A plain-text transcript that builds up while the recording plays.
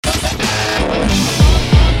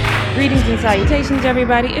Greetings and salutations,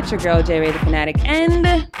 everybody. It's your girl, J. Ray the Fanatic,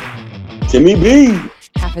 and Timmy B.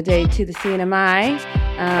 half a day to the CNMI.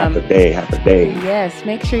 Half a day. Yes,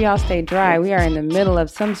 make sure y'all stay dry. We are in the middle of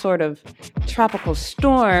some sort of tropical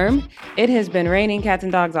storm. It has been raining cats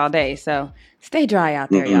and dogs all day, so stay dry out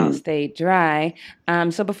there, y'all. Stay dry.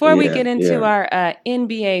 So before we get into our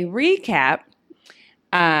NBA recap,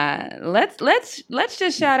 let's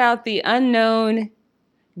just shout out the unknown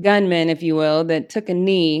gunman, if you will, that took a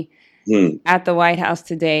knee at the White House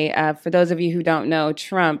today. For those of you who don't know,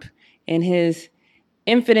 Trump, in his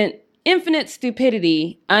infinite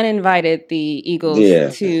stupidity, uninvited the Eagles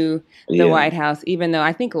to the White House, even though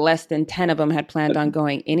I think less than 10 of them had planned on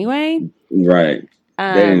going anyway. Right.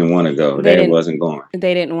 They didn't want to go. They wasn't going.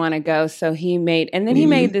 They didn't want to go. So he made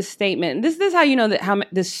this statement. This is how you know that how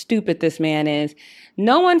stupid this man is.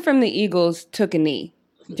 No one from the Eagles took a knee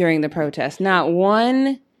during the protest. Not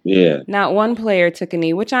one player took a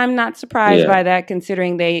knee, which I'm not surprised by that,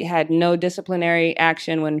 considering they had no disciplinary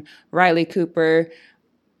action when Riley Cooper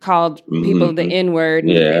called people the N-word.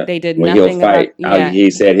 They did nothing about he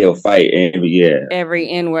said he'll fight every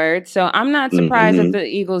N-word. So I'm not surprised that the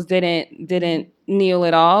Eagles didn't kneel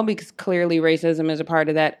at all, because clearly racism is a part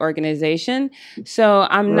of that organization. So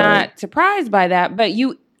I'm not surprised by that. But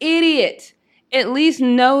you idiot, at least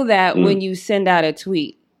know that when you send out a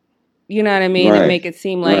tweet. You know what I mean? And make it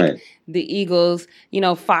seem like the Eagles,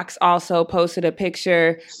 Fox also posted a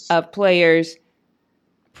picture of players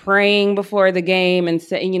praying before the game and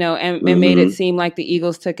made it seem like the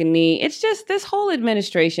Eagles took a knee. It's just this whole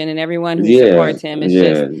administration and everyone who supports him is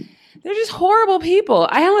they're just horrible people.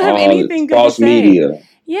 I don't have anything good to say. False media.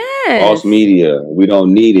 Yes. False media. We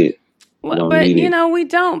don't need it. We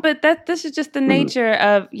don't. But this is just the nature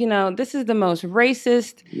of, this is the most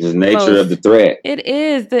racist. The nature of the threat. It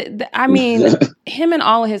is. Him and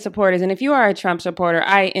all of his supporters. And if you are a Trump supporter,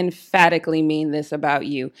 I emphatically mean this about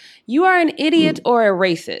you. You are an idiot or a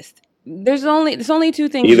racist. There's only two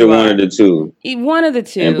things. Either one of the two. One of the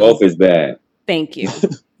two. And both is bad. Thank you.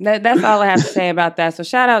 That's all I have to say about that. So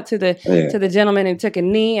shout out to the gentleman who took a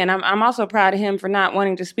knee, and I'm also proud of him for not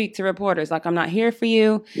wanting to speak to reporters. Like, I'm not here for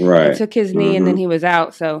you. Right. He took his knee and then he was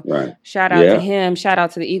out. So shout out to him. Shout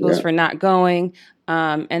out to the Eagles for not going.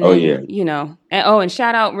 And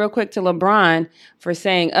shout out real quick to LeBron for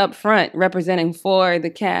saying up front, representing for the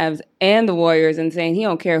Cavs and the Warriors, and saying he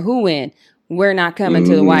don't care who win. We're not coming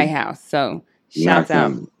to the White House. So shouts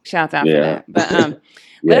out for that. But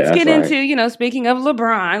let's get into, speaking of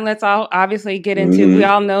LeBron, let's all obviously get into, we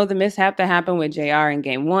all know the mishap that happened with JR in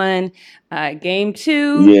game 1, game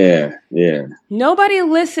 2. Yeah. Nobody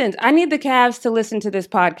listened. I need the Cavs to listen to this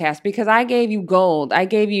podcast, because I gave you gold. I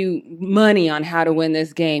gave you money on how to win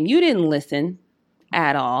this game. You didn't listen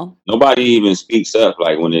at all. Nobody even speaks up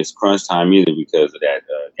like when it's crunch time either, because of that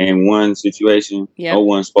game 1 situation. Yep. No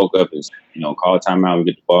one spoke up and, call timeout and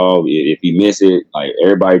get the ball. If you miss it, like,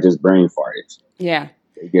 everybody just brain farted. Yeah.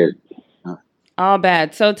 Get all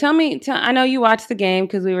bad. So tell me, I know you watched the game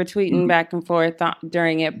because we were tweeting back and forth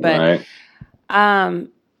during it, but I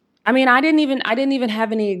didn't even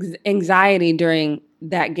have any anxiety during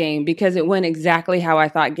that game, because it went exactly how I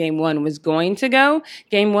thought game 1 was going to go.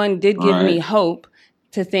 Game 1 did give me hope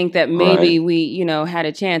to think that maybe we, had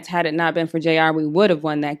a chance. Had it not been for JR, we would have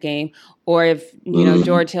won that game. Or if,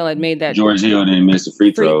 George Hill had made that. George Hill didn't miss the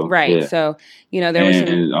free throw. Right. Yeah. So, there was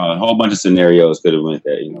a whole bunch of scenarios could have went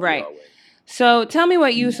that. Right. So tell me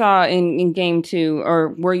what you saw in game 2, or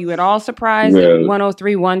were you at all surprised at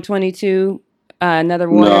 103-122, another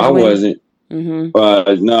Warriors No, I win? wasn't.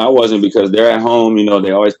 No, I wasn't, because they're at home.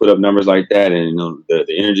 They always put up numbers like that. And,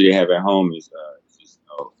 the energy they have at home is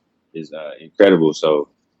incredible. So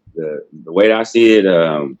the way that I see it,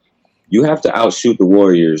 you have to outshoot the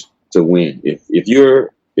Warriors to win. If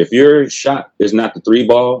your shot is not the 3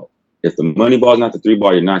 ball, if the money ball is not the 3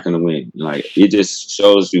 ball, you're not going to win. Like, it just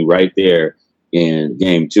shows you right there in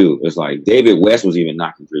game 2. It's like David West was even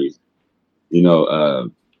knocking threes.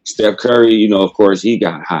 Steph Curry, of course he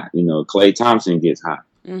got hot. Klay Thompson gets hot.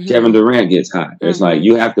 Kevin Durant gets hot. It's like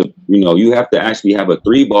you have to actually have a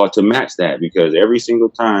 3 ball to match that, because every single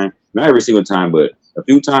time, not every single time, but a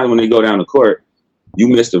few times when they go down the court, you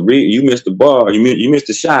miss the ball, you miss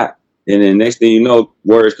the shot, and then next thing you know,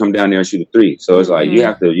 Warriors come down there and shoot a 3. So it's like you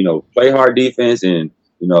have to, play hard defense, and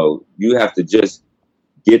you have to just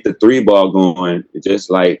get the 3 ball going, just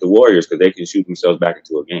like the Warriors, because they can shoot themselves back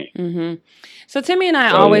into a game. So Timmy and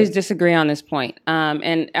I always disagree on this point.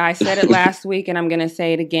 And I said it last week, and I'm going to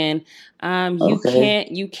say it again.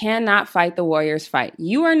 You cannot fight the Warriors fight.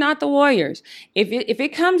 You are not the Warriors. If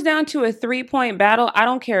it comes down to a 3-point battle, I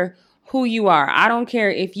don't care who you are. I don't care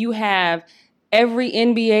if you have every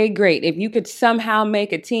NBA great. If you could somehow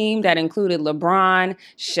make a team that included LeBron,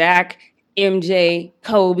 Shaq, MJ,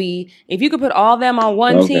 Kobe, if you could put all them on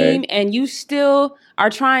one team and you still are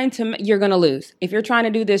trying to, you're going to lose. If you're trying to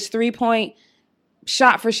do this 3-point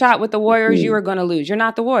shot for shot with the Warriors, you are going to lose. You're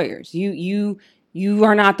not the Warriors. You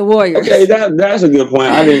are not the Warriors. Okay, that's a good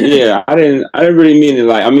point. I didn't really mean it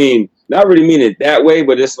like, I mean, not really mean it that way,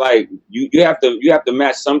 but it's like you have to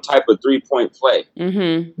match some type of 3-point play.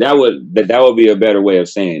 Mm-hmm. That would be a better way of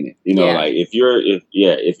saying it. You know, like if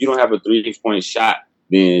you don't have a 3-point shot,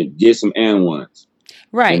 then get some and ones.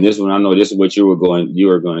 Right. And this one, I know this is what you were going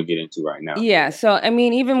to get into right now. Yeah. So I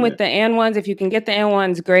mean, even with the and ones, if you can get the and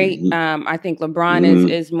ones, great. Mm-hmm. I think LeBron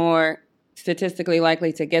is more statistically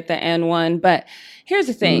likely to get the and one. But here's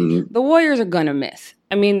the thing: the Warriors are gonna miss.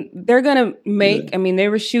 I mean, they're gonna make. I mean, they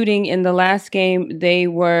were shooting in the last game. They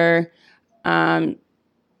were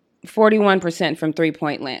 41% from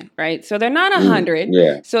 3-point land, right? So they're not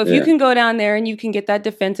 100. So if you can go down there and you can get that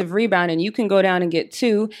defensive rebound and you can go down and get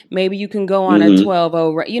 2, maybe you can go on a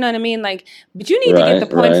 12-0. You know what I mean? Like, but you need to get the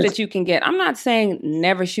points that you can get. I'm not saying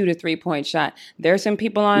never shoot a 3-point shot. There's some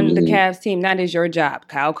people on the Cavs team. That is your job.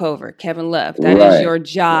 Kyle Korver, Kevin Love. That is your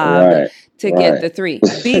job to get the 3.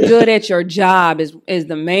 Be good at your job is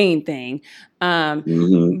the main thing.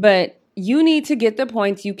 But you need to get the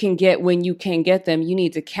points you can get when you can get them. You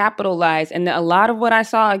need to capitalize. And a lot of what I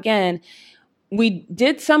saw, again, we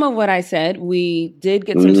did some of what I said. We did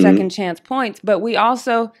get some second chance points, but we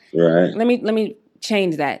also, let me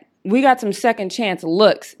change that. We got some second chance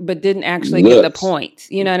looks, but didn't actually get the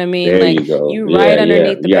points. You know what I mean? There like you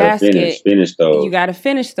underneath the basket. Finish those. You got to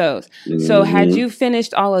finish those. So had you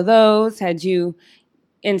finished all of those, had you,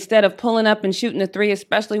 instead of pulling up and shooting the 3,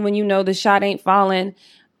 especially when you know the shot ain't falling,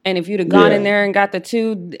 and if you'd have gone in there and got the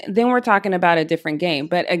 2, then we're talking about a different game.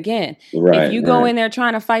 But again, if you go in there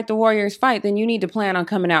trying to fight the Warriors fight, then you need to plan on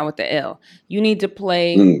coming out with the L. You need to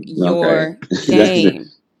play your game.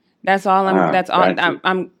 That's all I'm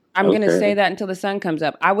going to say that until the sun comes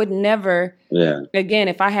up. I would never, again,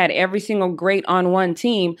 if I had every single great on one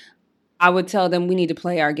team, I would tell them we need to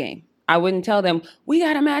play our game. I wouldn't tell them we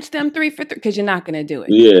got to match them 3 for 3 because you're not going to do it.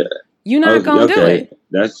 Yeah. You're not going to do it.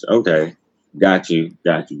 That's okay. Got you.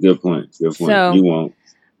 Good point. So, you won't.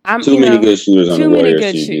 Too many good shooters on the Warriors.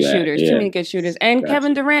 Too many good shooters. And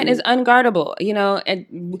Kevin Durant is unguardable, and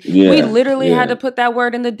we literally had to put that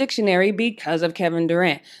word in the dictionary because of Kevin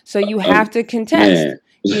Durant. So you have to contest.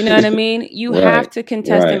 You know what I mean? You have to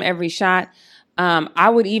contest him every shot. I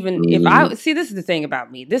would even, if I, see, this is the thing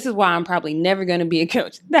about me. This is why I'm probably never going to be a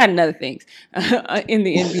coach. That and other things in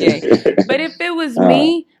the NBA. But if it was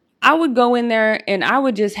me, I would go in there and I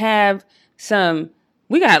would just have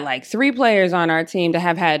we got like 3 players on our team that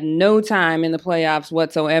have had no time in the playoffs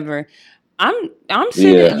whatsoever. I'm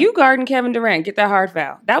sitting, you guarding Kevin Durant, get that hard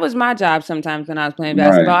foul. That was my job sometimes when I was playing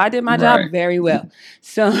basketball. I did my job very well.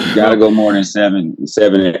 So you gotta go more than 7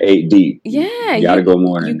 and 8 deep. Yeah. You gotta go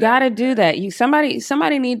more than you gotta do that.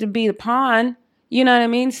 Somebody need to be the pawn. You know what I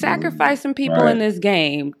mean? Sacrifice some people in this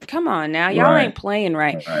game. Come on now. Y'all ain't playing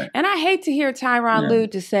right. And I hate to hear Tyronn Lue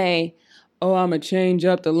to say, oh, I'm going to change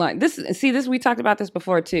up the line. We talked about this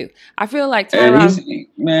before, too. I feel like Tyronn...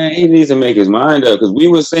 he needs to make his mind up, because we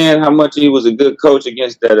were saying how much he was a good coach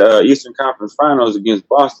against that Eastern Conference Finals against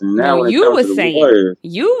Boston. Now you were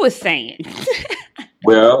saying.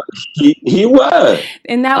 Well, he was.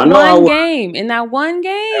 In that one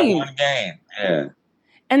game. Yeah.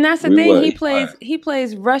 And that's the thing. He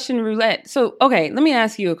plays Russian roulette. So, okay, let me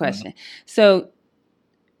ask you a question. So,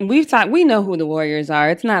 we know who the Warriors are.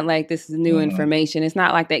 It's not like this is new information. It's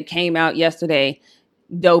not like that came out yesterday,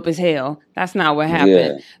 dope as hell. That's not what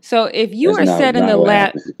happened. Yeah. So if you are setting the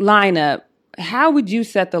lineup, how would you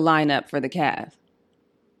set the lineup for the Cavs?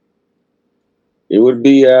 It would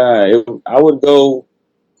be, I would go,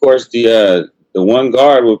 of course, the one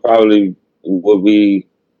guard would be,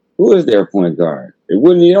 who is their point guard?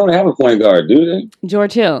 You don't have a point guard, do they?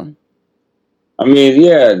 George Hill. I mean,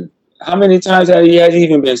 yeah. How many times has he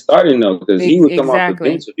even been starting though? Because he would come off the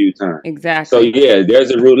bench a few times. Exactly. So yeah, there's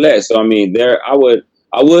a roulette. So I mean, I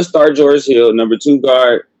would start George Hill, number 2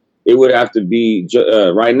 guard. It would have to be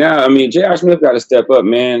right now. I mean, J.R. Smith got to step up,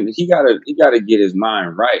 man. He got to get his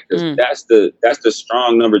mind right, because that's the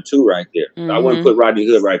strong number 2 right there. I wouldn't put Rodney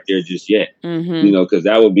Hood right there just yet, because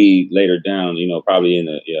that would be later down, probably in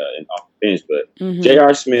off the bench. But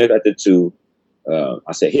J.R. Smith at the 2.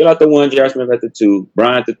 I said Hill at the 1, J.R. Smith at the 2,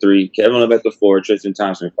 Brian at the 3, Kevin Love at the 4, Tristan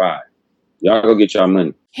Thompson 5. Y'all go get y'all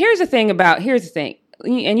money. Here's the thing,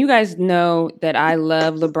 and you guys know that I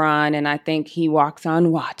love LeBron and I think he walks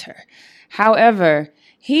on water. However,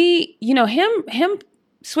 him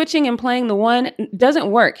switching and playing the one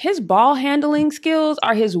doesn't work. His ball handling skills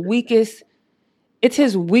are his weakest. It's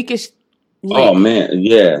his weakest link. Oh man,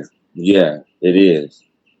 yeah, it is.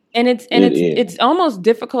 And it's almost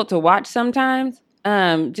difficult to watch sometimes.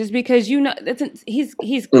 Just because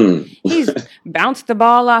he's bounced the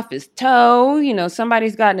ball off his toe. You know,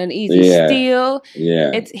 somebody's gotten an easy steal.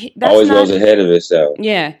 Yeah, that's always goes ahead of itself.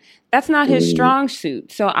 Yeah, that's not his strong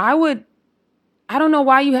suit. So I don't know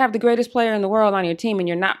why you have the greatest player in the world on your team and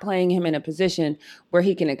you're not playing him in a position where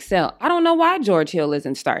he can excel. I don't know why George Hill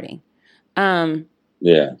isn't starting.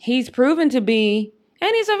 He's proven to be. And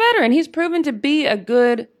he's a veteran. He's proven to be a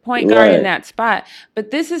good point guard in that spot. But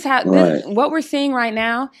this is how what we're seeing right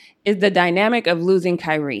now is the dynamic of losing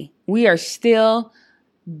Kyrie. We are still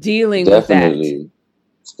dealing with that.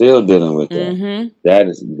 Still dealing with that.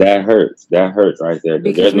 Mm-hmm. That hurts. That hurts right there.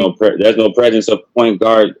 There's no presence of point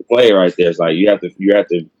guard play right there. It's like you have to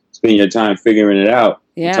spend your time figuring it out.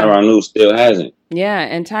 Yeah. Tyronn Lue still hasn't. Yeah,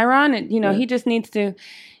 and Tyronn, he just needs to.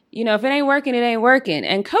 If it ain't working, it ain't working.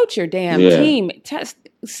 And coach your damn team.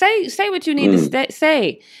 Say what you need to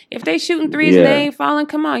say. If they shooting threes and they ain't falling,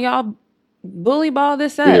 come on, y'all bully ball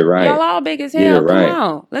this up. Right. Y'all all big as hell. Come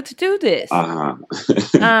on, let's do this. Yeah.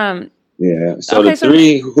 So the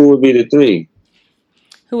three, who would be the three?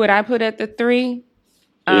 Who would I put at the three?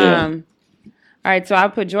 All right, so I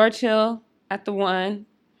put George Hill at the 1.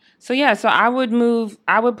 So I would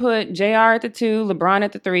put JR at the 2, LeBron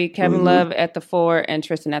at the 3, Kevin Love at the 4, and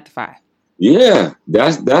Tristan at the 5. Yeah,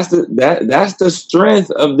 that's the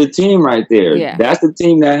strength of the team right there. Yeah. That's the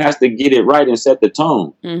team that has to get it right and set the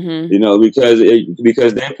tone. Mm-hmm.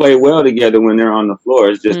 Because they play well together when they're on the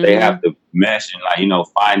floor. It's just they have to mesh and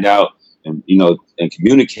find out and and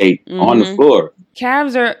communicate on the floor.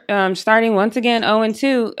 Cavs are starting once again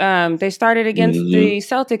 0-2. They started against the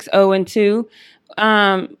Celtics 0-2.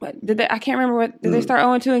 I can't remember did they start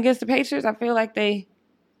 0-2 against the Pacers? I feel like they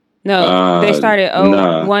started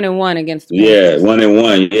 1-1 against the Pacers.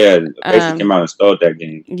 1-1. Yeah, the Pacers came out and stole that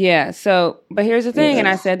game. Yeah. So, but here's the thing, and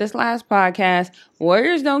I said this last podcast: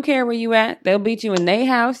 Warriors don't care where you at. They'll beat you in their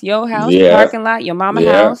house, your house, parking lot, your mama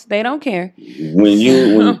house. They don't care.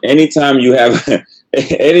 Anytime you have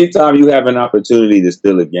an opportunity to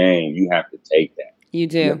steal a game, you have to take that. You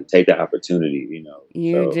do. You have to take the opportunity.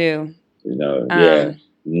 You do. The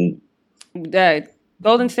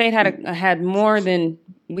Golden State had more than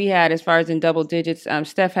we had as far as in double digits.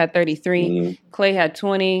 Steph had 33, Klay had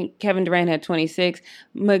 20, Kevin Durant had 26.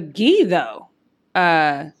 McGee though,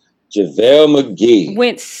 JaVale McGee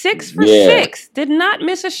went 6 for 6, did not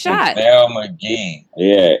miss a shot. JaVale McGee,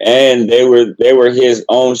 and they were his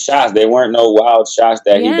own shots. They weren't no wild shots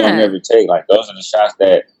that he don't ever take. Like those are the shots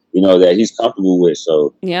that. That he's comfortable with.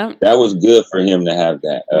 So that was good for him to have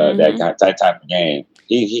that type of game.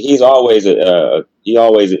 He always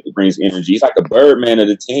brings energy. He's like the Birdman of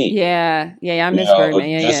the team. Yeah, I miss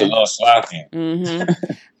Birdman. Just a little sloppy.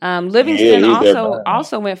 Livingston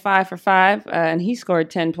also went 5 for 5, and he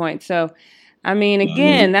scored 10 points. So, I mean,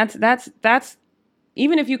 again, that's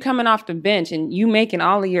even if you coming off the bench and you making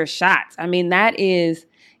all of your shots. I mean,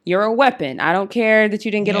 you're a weapon. I don't care that you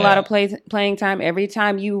didn't get a lot of playing time. Every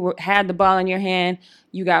time you had the ball in your hand,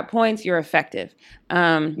 you got points. You're effective.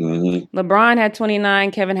 LeBron had 29,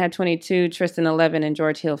 Kevin had 22, Tristan 11, and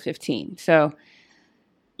George Hill 15. So,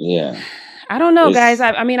 I don't know, guys.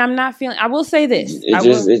 I mean, I'm not feeling. I will say this.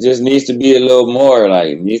 It just needs to be a little more.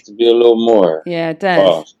 It needs to be a little more. Yeah, it does.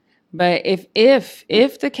 Pause. But if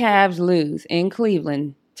the Cavs lose in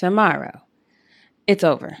Cleveland tomorrow, it's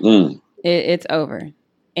over. It's over.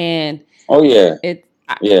 And it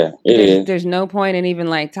is. There's no point in even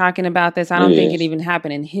talking about this. I don't think it even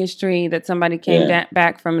happened in history that somebody came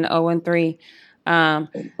back from an 0-3. But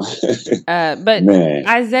man,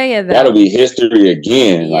 Isaiah, though, that'll be history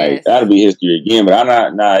again. Yes. That'll be history again. But I'm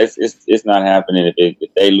not. Nah, it's not happening if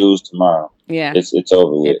they lose tomorrow. Yeah, it's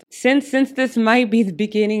over with. Since this might be the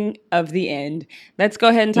beginning of the end, let's go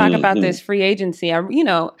ahead and talk about this free agency.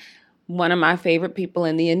 One of my favorite people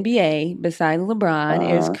in the NBA, besides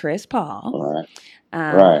LeBron, is Chris Paul.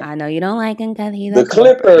 Right. I know you don't like him because he's the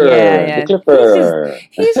Clipper. Yeah. The Clipper.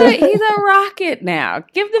 He's a Rocket now.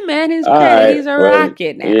 Give the man his credit. Right. He's a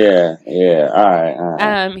Rocket now. Yeah. All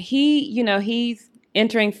right. He's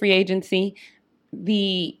entering free agency.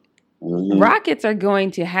 The Rockets are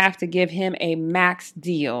going to have to give him a max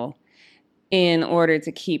deal in order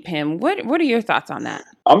to keep him. What are your thoughts on that?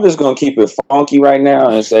 I'm just going to keep it funky right now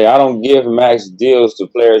and say I don't give max deals to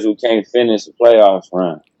players who can't finish the playoffs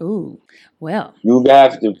run. Ooh, well. You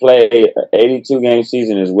have to play an 82-game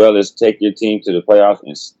season as well as take your team to the playoffs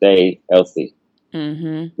and stay healthy.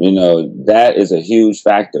 Mm-hmm. You know, that is a huge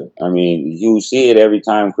factor. I mean, you see it every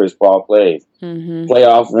time Chris Paul plays. Mm-hmm.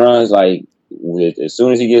 Playoff runs, like as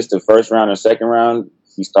soon as he gets to first round or second round,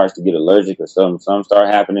 he starts to get allergic or some start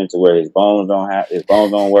happening to where his bones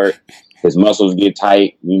don't work. His muscles get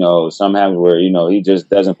tight. You know, some happens where, you know, he just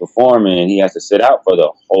doesn't perform and he has to sit out for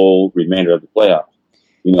the whole remainder of the playoffs.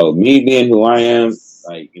 You know, me being who I am,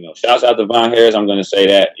 like, you know, shouts out to Von Harris. I'm going to say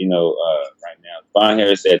that, you know, right now. Von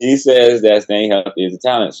Harris he says that staying healthy is a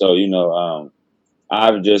talent. So, you know,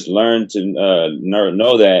 I've just learned to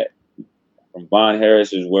know that from Von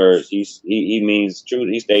Harris's words. He means true.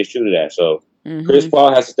 He stays true to that. So Chris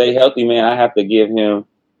Paul has to stay healthy, man. I have to give him,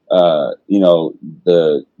 you know,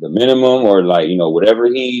 the minimum, or like, you know, whatever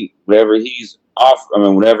he's off. I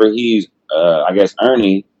mean, whatever he's, I guess,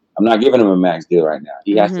 earning. I'm not giving him a max deal right now.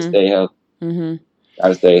 He has to stay healthy. Got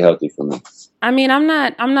to stay healthy for me. I mean, I'm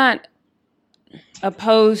not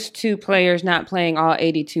opposed to players not playing all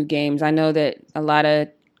 82 games. I know that a lot of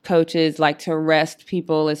coaches like to rest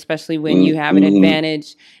people, especially when you have an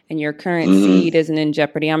advantage and your current seed isn't in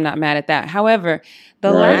jeopardy. I'm not mad at that. However,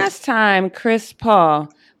 the last time Chris Paul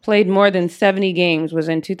played more than 70 games was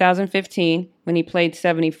in 2015 when he played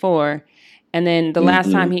 74. And then the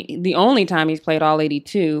last time the only time he's played all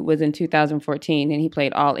 82 was in 2014, and he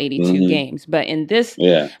played all 82 games. But in this,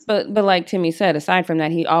 but like Timmy said, aside from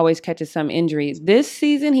that, he always catches some injuries. This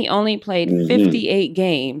season, he only played 58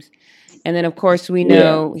 games. And then, of course, we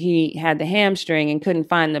know he had the hamstring and couldn't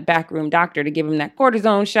find the backroom doctor to give him that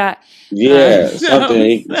cortisone shot. Yeah,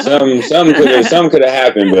 something could have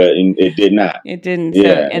happened, but it did not. It didn't.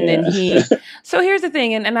 Yeah, so, and then So here's the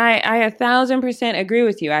thing, and I 1,000% agree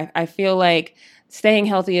with you. I feel like staying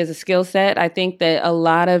healthy is a skill set. I think that a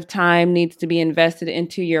lot of time needs to be invested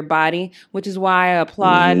into your body, which is why I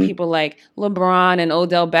applaud people like LeBron and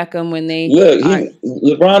Odell Beckham when they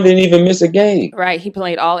LeBron didn't even miss a game. Right, he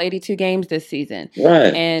played all 82 games this season.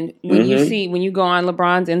 Right, and when you go on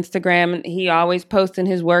LeBron's Instagram, he always posting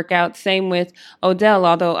his workouts. Same with Odell,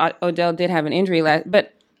 although Odell did have an injury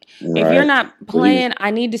but. If you're not playing,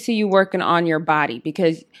 I need to see you working on your body,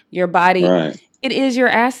 because your body, it is your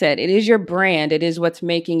asset. It is your brand. It is what's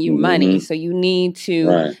making you money. So you need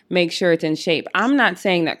to make sure it's in shape. I'm not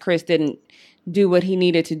saying that Chris didn't do what he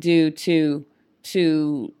needed to do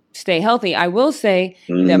to stay healthy. I will say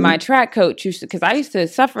that my track coach because I used to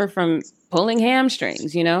suffer from pulling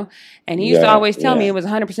hamstrings, you know, and he used to always tell me it was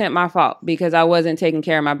 100% my fault because I wasn't taking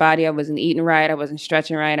care of my body. I wasn't eating right. I wasn't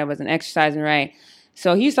stretching right. I wasn't exercising right.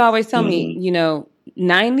 So he used to always tell me, you know,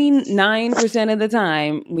 99% of the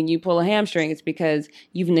time when you pull a hamstring, it's because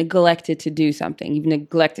you've neglected to do something. You've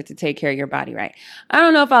neglected to take care of your body right. I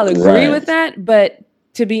don't know if I'll agree with that, but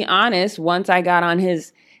to be honest, once I got on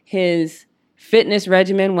his fitness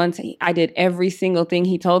regimen, once I did every single thing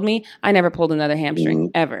he told me, I never pulled another hamstring,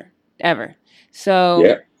 ever.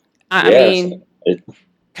 So, I mean...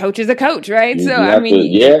 Coach is a coach, right? So I mean,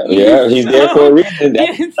 he's there for a reason.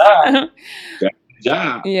 That's his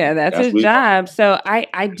job. Yeah, that's his job. So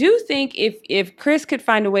I do think if Chris could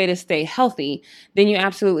find a way to stay healthy, then you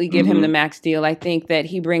absolutely give him the max deal. I think that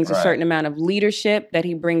he brings a certain amount of leadership, that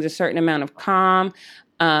he brings a certain amount of calm.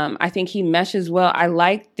 I think he meshes well. I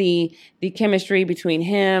like the chemistry between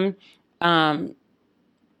him,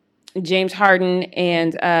 James Harden,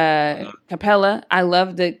 and Capella. I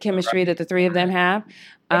love the chemistry that the three of them have.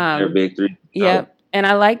 They're big three. Yep. And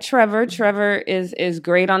I like Trevor. Trevor is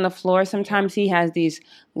great on the floor. Sometimes he has these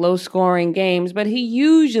low-scoring games, but he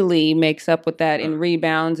usually makes up with that in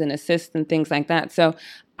rebounds and assists and things like that. So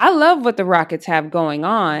I love what the Rockets have going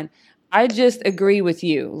on. I just agree with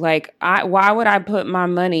you. Like, why would I put my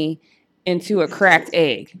money into a cracked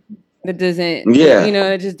egg that doesn't, you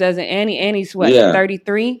know, it just doesn't any sweat.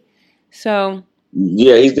 33. So...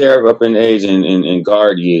 Yeah, he's there up in age in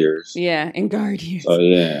guard years. Yeah, in guard years. Oh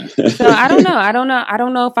yeah. So I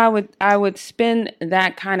don't know if I would spend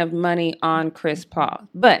that kind of money on Chris Paul.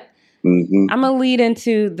 But I'm gonna lead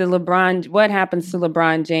into what happens to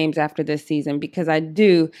LeBron James after this season, because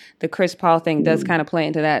the Chris Paul thing does kind of play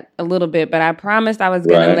into that a little bit. But I promised I was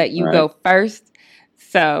gonna let you go first.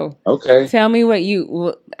 So tell me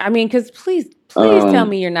because please tell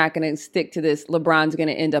me you're not gonna stick to this LeBron's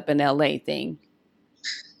gonna end up in LA thing.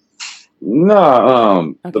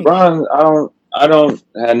 No, LeBron, I don't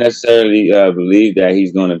necessarily believe that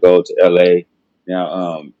he's going to go to LA.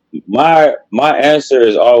 Now, my answer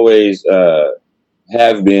is always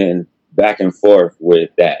have been back and forth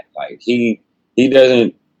with that. Like he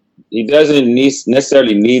doesn't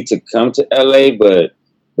necessarily need to come to LA, but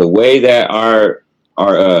the way that our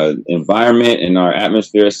environment and our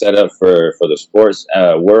atmosphere is set up for the sports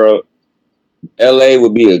world, LA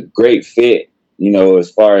would be a great fit.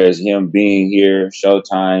 as far as him being here,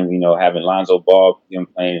 Showtime, having Lonzo Ball, him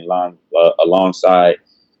playing alongside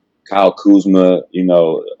Kyle Kuzma,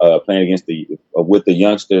 playing against with the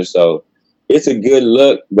youngsters. So it's a good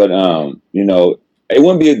look, but it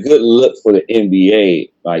wouldn't be a good look for the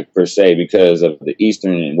NBA, like per se, because of the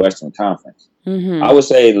Eastern and Western Conference. Mm-hmm. I would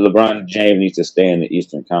say Lebron James needs to stay in the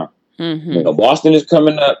Eastern Conference. Mm-hmm. Boston is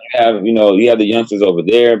coming up. You have the youngsters over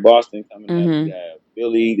there. Boston coming up. You have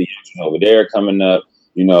Philly, the youngsters over there coming up.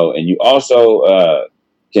 And you also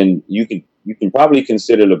can probably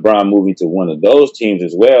consider LeBron moving to one of those teams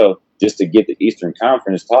as well, just to get the Eastern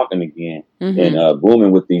Conference talking again and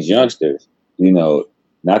booming with these youngsters.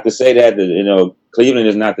 Not to say that Cleveland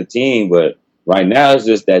is not the team, but right now it's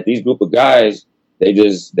just that these group of guys, they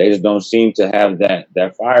just don't seem to have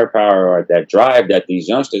that firepower or that drive that these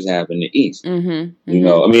youngsters have in the East. I mean,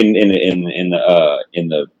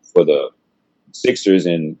 for the Sixers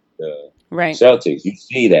and the Celtics, you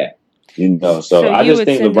see that. So I just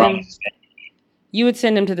think LeBron. You would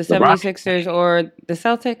send him to the 76ers or the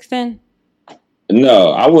Celtics then?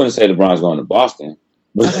 No, I wouldn't say LeBron's going to Boston.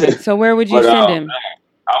 Okay, so where would you send him?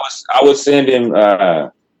 I would send him.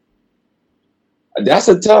 That's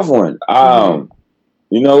a tough one.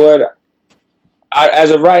 You know what?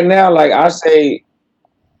 As of right now, like I say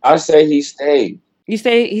he stays. You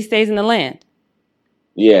say he stays in the land?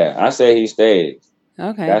 Yeah, I say he stays.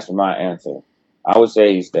 Okay, that's my answer. I would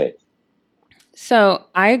say he stays. So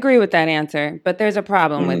I agree with that answer, but there's a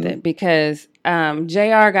problem with it because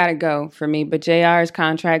JR got to go for me, but JR's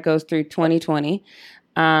contract goes through 2020.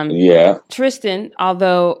 Tristan,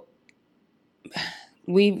 although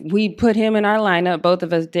we put him in our lineup, both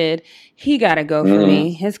of us did, he got to go for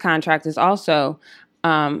me. His contract is also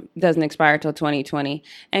doesn't expire till 2020.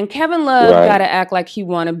 And Kevin Love got to act like he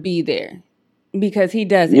want to be there because he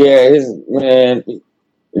doesn't.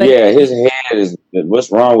 Yeah, his head is, what's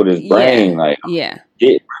wrong with his brain?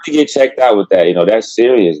 Get checked out with that. That's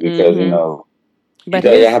serious because, but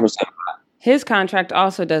his contract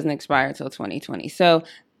also doesn't expire until 2020. So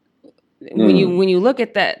when you look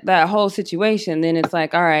at that whole situation, then it's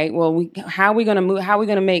like, all right, well, how are we going to move? How are we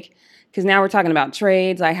going to make, because now we're talking about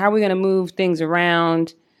trades, like how are we going to move things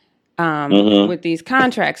around with these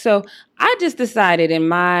contracts? So I just decided in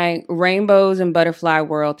my rainbows and butterfly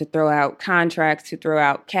world to throw out contracts, to throw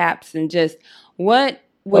out caps, and just what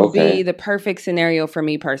would be the perfect scenario for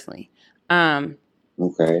me personally.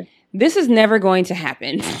 This is never going to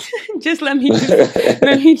happen. let me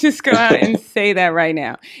just go out and say that right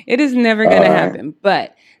now. It is never going to happen.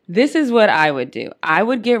 But this is what I would do. I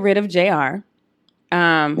would get rid of JR.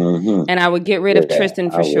 And I would get rid of Tristan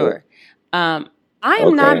for sure. I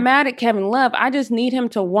am not mad at Kevin Love. I just need him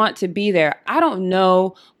to want to be there. I don't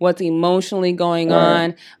know what's emotionally going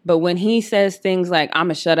on, but when he says things like, I'm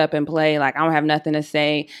going to shut up and play, like I don't have nothing to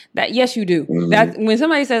say, that yes, you do. That when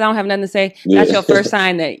somebody says I don't have nothing to say, that's your first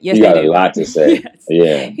sign that yes, you got they do. A lot to say.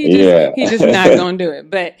 Yes. He's just not going to do it.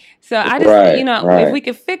 But so I just, if we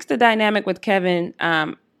could fix the dynamic with Kevin,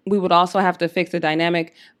 we would also have to fix the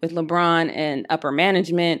dynamic with LeBron and upper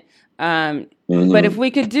management. But if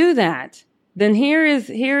we could do that, then here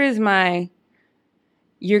is my,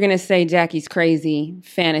 you're going to say Jackie's crazy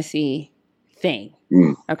fantasy thing.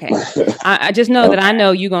 Okay. I just know that I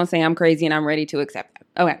know you're going to say I'm crazy and I'm ready to accept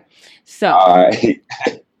that. Okay. So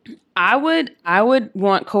I would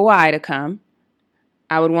want Kawhi to come.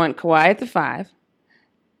 I would want Kawhi at the 5.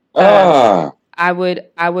 I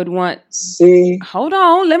would want. See. Hold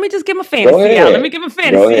on. Let me just get my fantasy out. Let me get my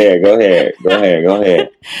fantasy. Go ahead.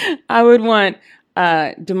 I would want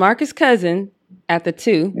DeMarcus Cousins at the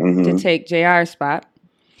 2 to take JR's spot.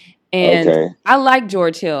 And I like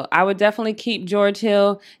George Hill. I would definitely keep George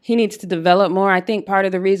Hill. He needs to develop more. I think part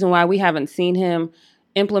of the reason why we haven't seen him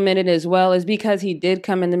implemented as well is because he did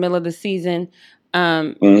come in the middle of the season.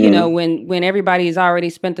 When everybody's already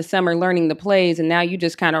spent the summer learning the plays and now you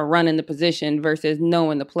just kind of run in the position versus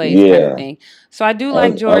knowing the plays kind of thing. So I do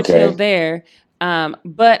like George Hill there.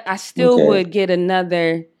 But I still would get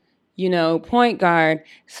another, point guard.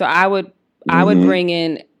 So I would bring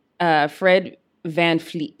in Fred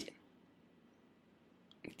VanVleet.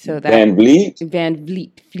 So that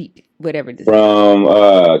VanVleet, whatever this from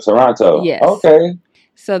Toronto. Yes. Okay.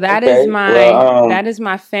 So that is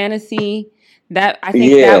my fantasy. I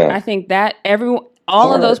think that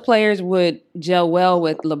all of those players would gel well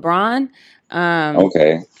with LeBron.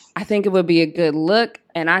 I think it would be a good look,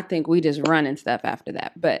 and I think we just run and stuff after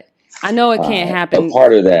that. But I know it can't happen. A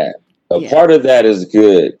part of that is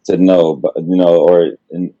good to know, but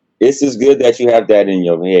it's just good that you have that in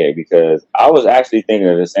your head because I was actually thinking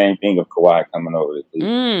of the same thing of Kawhi coming over to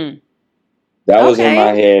Cleveland. That was in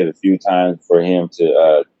my head a few times for him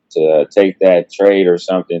to take that trade or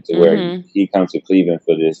something to where he comes to Cleveland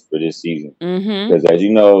for this season. Because as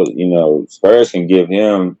you know, Spurs can give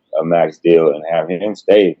him a max deal and have him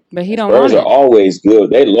stay. But he don't Spurs want it. are always good.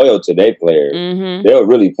 They're loyal to their players. They'll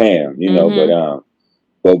really pay him,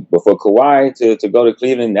 But for Kawhi to go to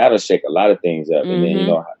Cleveland, that'll shake a lot of things up. And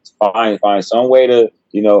then, find some way to,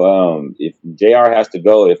 if JR has to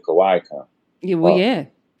go, if Kawhi comes. Yeah.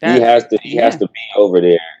 He has to be over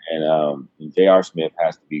there, and J.R. Smith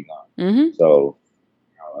has to be gone. So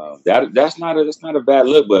that's not a bad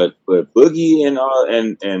look, but Boogie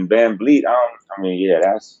and Van Vliet,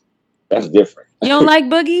 that's different. You don't like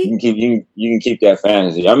Boogie? You can keep that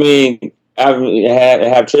fantasy. I mean,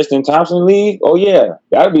 have Tristan Thompson leave? Oh yeah,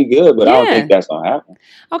 that'd be good, but I don't think that's gonna happen.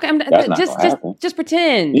 Okay, just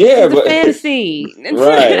pretend. Yeah, but fantasy.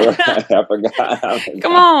 right. I forgot.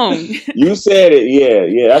 Come on. You said it.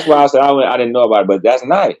 Yeah. That's why I said I didn't know about it, but that's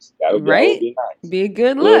nice. That would be nice. Be a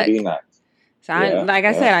good look. Be nice. So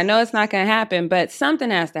I said, I know it's not gonna happen, but something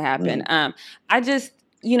has to happen. I just,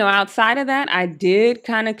 outside of that, I did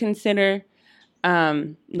kind of consider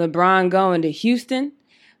LeBron going to Houston.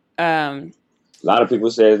 A lot of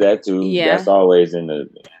people say that too. Yeah. That's always in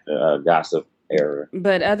the gossip era.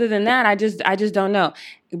 But other than that, I just don't know.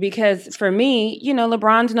 Because for me,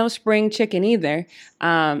 LeBron's no spring chicken either.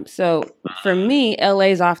 So for me,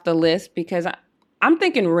 LA's off the list because I'm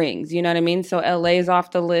thinking rings, you know what I mean? So LA's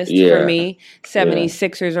off the list for me.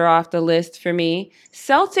 76ers are off the list for me.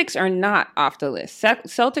 Celtics are not off the list.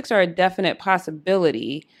 Celtics are a definite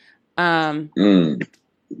possibility.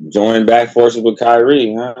 Join back forces with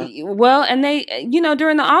Kyrie, huh? Well, and they,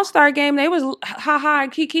 during the All-Star game, they was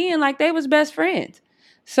kikiing like they was best friends.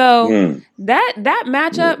 So that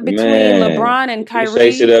matchup between LeBron and Kyrie, you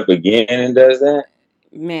shakes it up again and does that.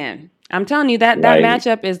 Man, I'm telling you that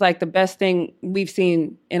matchup is like the best thing we've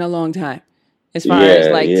seen in a long time, as far as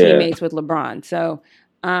teammates with LeBron. So,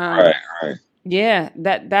 right. Yeah,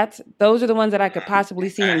 those are the ones that I could possibly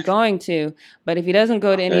see him going to. But if he doesn't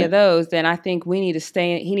go to any of those, then I think he needs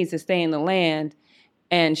to stay in the land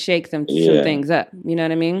and shake some things up. You know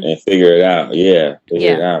what I mean? And figure it out. Yeah.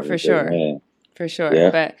 Figure it out. For sure. Man. For sure.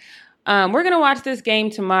 Yeah. But we're gonna watch this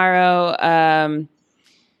game tomorrow.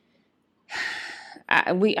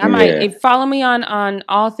 I might follow me on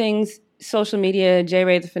all things social media,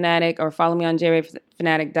 JRay the Fanatic, or follow me on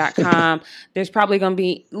jrayfanatic.com. There's probably going to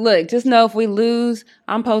be, just know if we lose,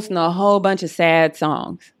 I'm posting a whole bunch of sad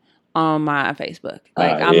songs on my Facebook.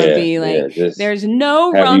 I'm going to be there's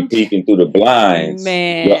no have you peeking through the blinds.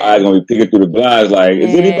 Man. Your eyes going to be peeking through the blinds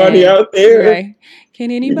is anybody out there? Right.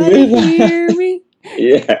 Can anybody hear me?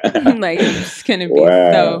 Yeah. It's going to be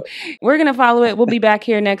so. We're going to follow it. We'll be back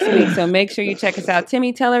here next week. So make sure you check us out.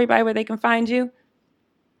 Timmy, tell everybody where they can find you.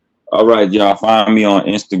 All right, y'all. Find me on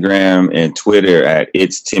Instagram and Twitter at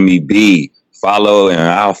It's Timmy B. Follow and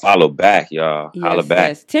I'll follow back, y'all. Holla back.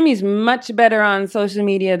 Yes. Timmy's much better on social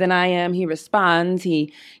media than I am. He responds.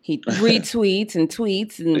 He retweets and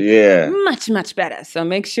tweets and much, much better. So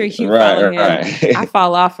make sure you follow him. Right. I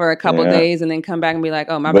fall off for a couple days and then come back and be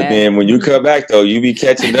like, oh, my bad. But then when you come back, though, you be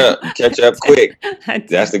catching up. Catch up quick.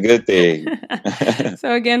 That's a good thing.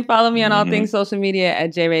 So again, follow me on all things social media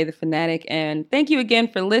at JRay the Fanatic. And thank you again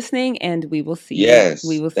for listening. And we will see you. Yes.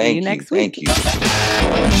 We will see you next week.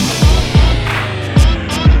 Thank you.